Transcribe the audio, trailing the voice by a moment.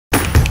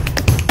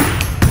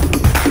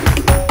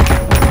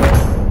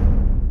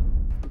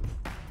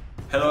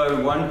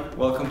everyone,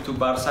 welcome to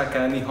Barça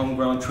Academy home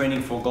ground training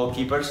for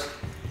goalkeepers.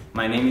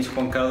 My name is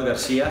Juan Carlos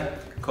Garcia,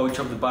 coach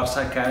of the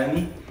Barça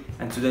Academy,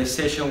 and today's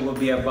session will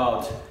be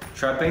about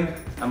trapping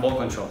and ball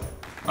control.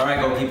 Alright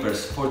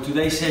goalkeepers, for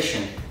today's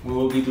session we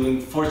will be doing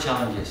 4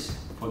 challenges.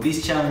 For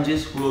these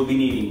challenges we will be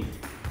needing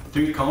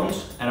 3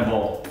 cones and a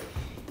ball.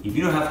 If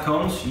you don't have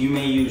cones, you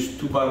may use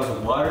 2 bottles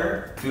of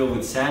water filled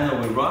with sand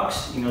or with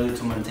rocks in order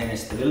to maintain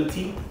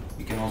stability.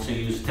 You can also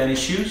use tennis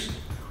shoes.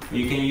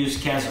 You can use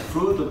cans of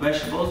fruit or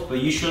vegetables, but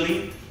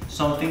usually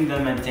something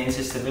that maintains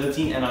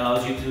stability and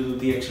allows you to do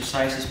the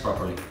exercises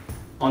properly.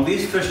 On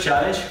this first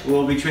challenge, we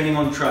will be training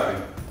on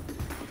trapping.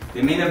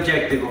 The main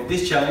objective of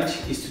this challenge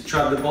is to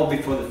trap the ball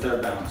before the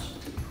third bounce.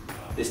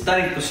 The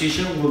starting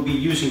position will be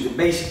using the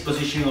basic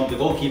position of the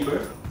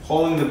goalkeeper,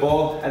 holding the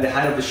ball at the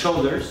height of the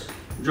shoulders,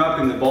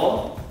 dropping the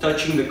ball,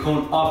 touching the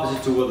cone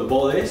opposite to where the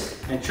ball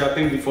is, and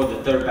trapping before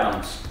the third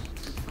bounce.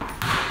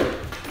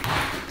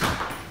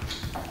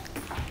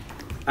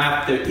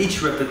 After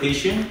each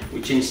repetition, we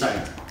change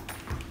side.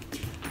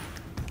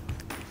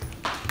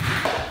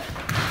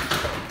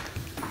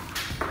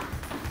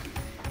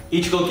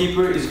 Each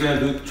goalkeeper is going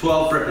to do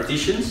 12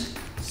 repetitions,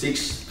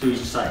 6 to each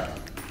side.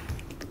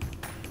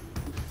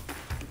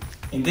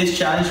 In this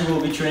challenge, we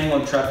will be training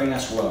on trapping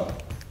as well.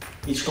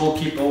 Each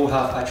goalkeeper will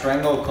have a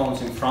triangle of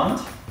cones in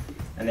front,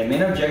 and the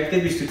main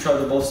objective is to trap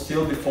the ball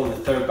still before the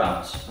third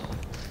bounce.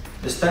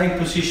 The starting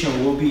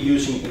position will be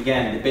using,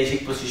 again, the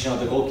basic position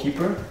of the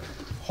goalkeeper,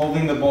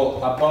 holding the ball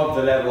above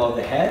the level of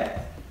the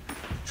head,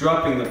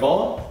 dropping the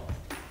ball,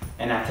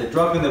 and after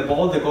dropping the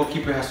ball, the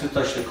goalkeeper has to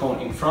touch the cone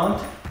in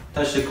front,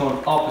 touch the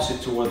cone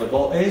opposite to where the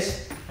ball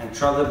is, and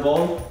trap the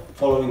ball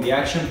following the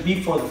action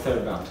before the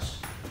third bounce.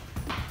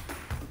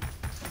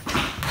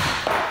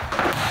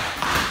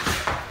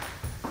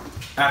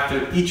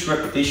 After each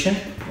repetition,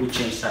 we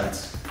change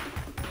sides.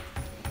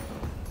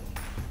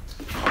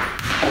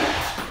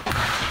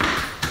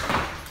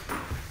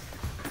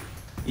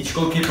 Each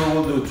goalkeeper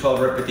will do 12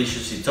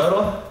 repetitions in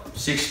total,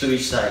 6 to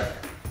each side.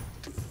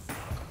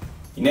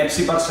 In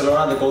FC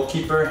Barcelona, the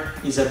goalkeeper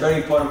is a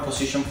very important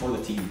position for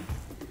the team.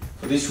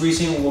 For this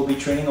reason, we will be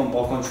training on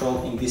ball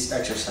control in this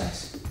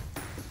exercise.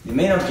 The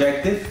main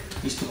objective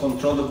is to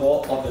control the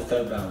ball of the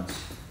third bounce.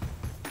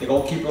 The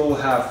goalkeeper will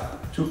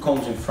have 2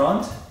 cones in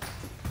front,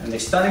 and the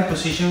starting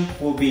position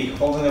will be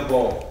holding the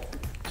ball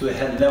to the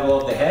head level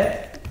of the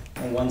head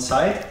on one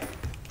side,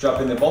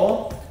 dropping the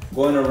ball,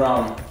 going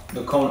around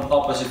the cone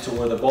opposite to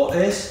where the ball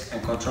is,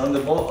 and controlling the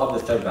ball of the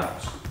third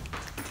bounce.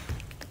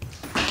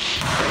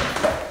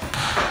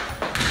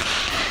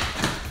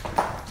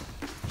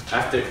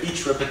 After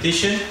each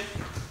repetition,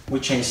 we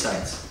change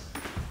sides.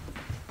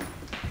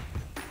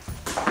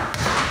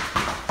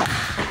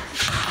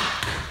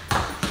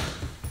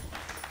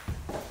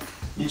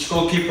 Each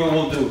goalkeeper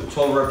will do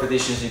 12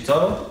 repetitions in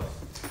total,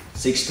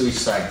 6 to each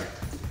side.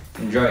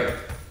 Enjoy!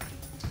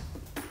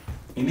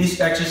 In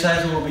this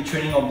exercise, we will be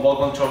training on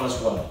ball control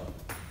as well.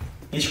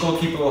 Each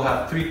goalkeeper will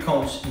have 3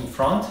 cones in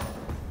front,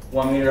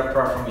 1 meter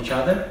apart from each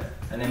other,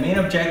 and the main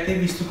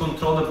objective is to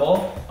control the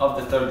ball of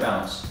the third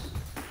bounce.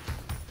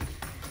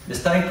 The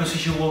starting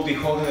position will be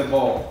holding the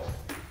ball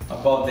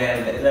above the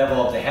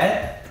level of the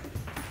head,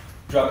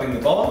 dropping the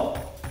ball,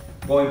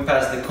 going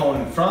past the cone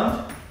in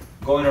front,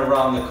 going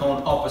around the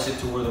cone opposite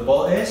to where the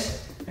ball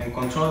is, and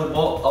control the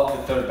ball of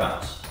the third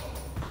bounce.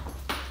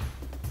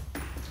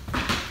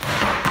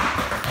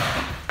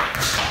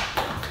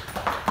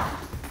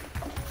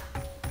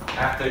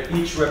 After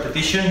each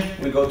repetition,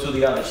 we go to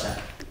the other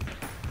side.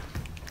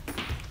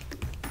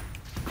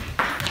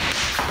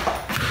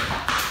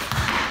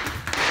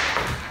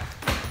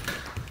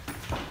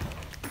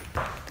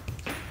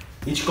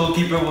 Each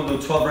goalkeeper will do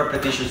 12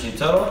 repetitions in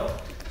total,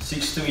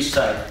 6 to each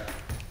side.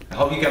 I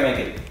hope you can make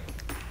it.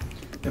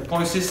 The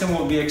point system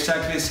will be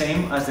exactly the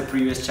same as the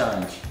previous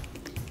challenge.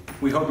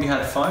 We hope you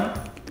had fun,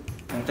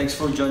 and thanks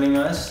for joining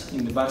us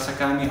in the Barça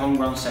Academy home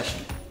ground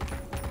session.